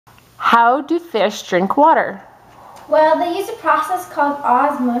How do fish drink water? Well, they use a process called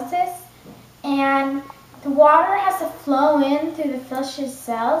osmosis, and the water has to flow in through the fish's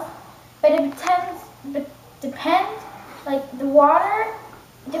cells, but like the water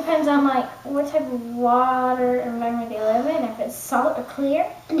depends on like what type of water environment they live in, if it's salt or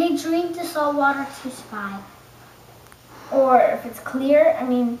clear. And they drink the salt water to survive. Or if it's clear,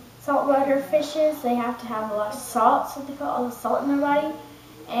 saltwater fishes, they have to have a lot of salt, so they put all the salt in their body.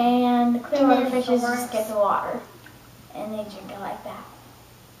 And the clear water fishes just get the water, and they drink it like that.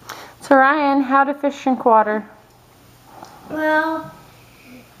 So Ryan, how do fish drink water? Well,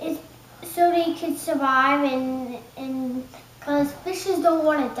 it's so they could survive, and because fishes don't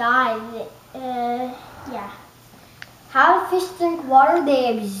want to die. Yeah. How do fish drink water?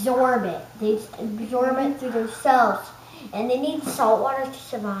 They absorb it. They absorb it through their cells, and they need salt water to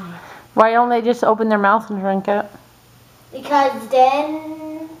survive. Why don't they just open their mouth and drink it? Because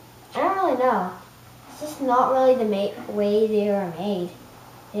then, I don't really know. It's just not really the way they are made.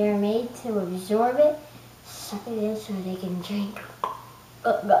 They are made to absorb it, suck it in so they can drink.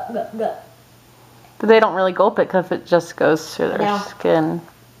 Gut. But they don't really gulp it because it just goes through their skin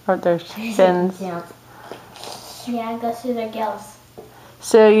or their fins. Yeah, it goes through their gills.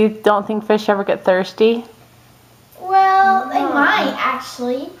 So you don't think fish ever get thirsty? Well, they might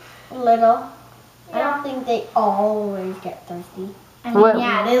actually. Little. I don't think they always get thirsty. They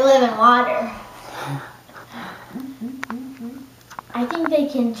live in water. I think they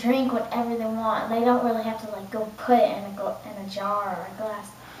can drink whatever they want. They don't really have to like go put it in a jar or a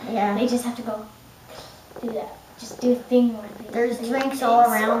glass. Yeah. They just have to go do that. Just do a thing where there's drinks all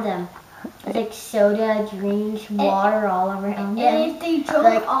around them. There's like soda, drinks, water all around them. And if they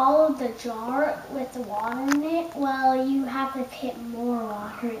drink all of the jar with the water in it, well, you have to put more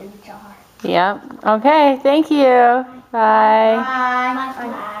water in the jar. Yep. Okay. Thank you. Bye. Bye.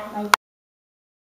 Bye.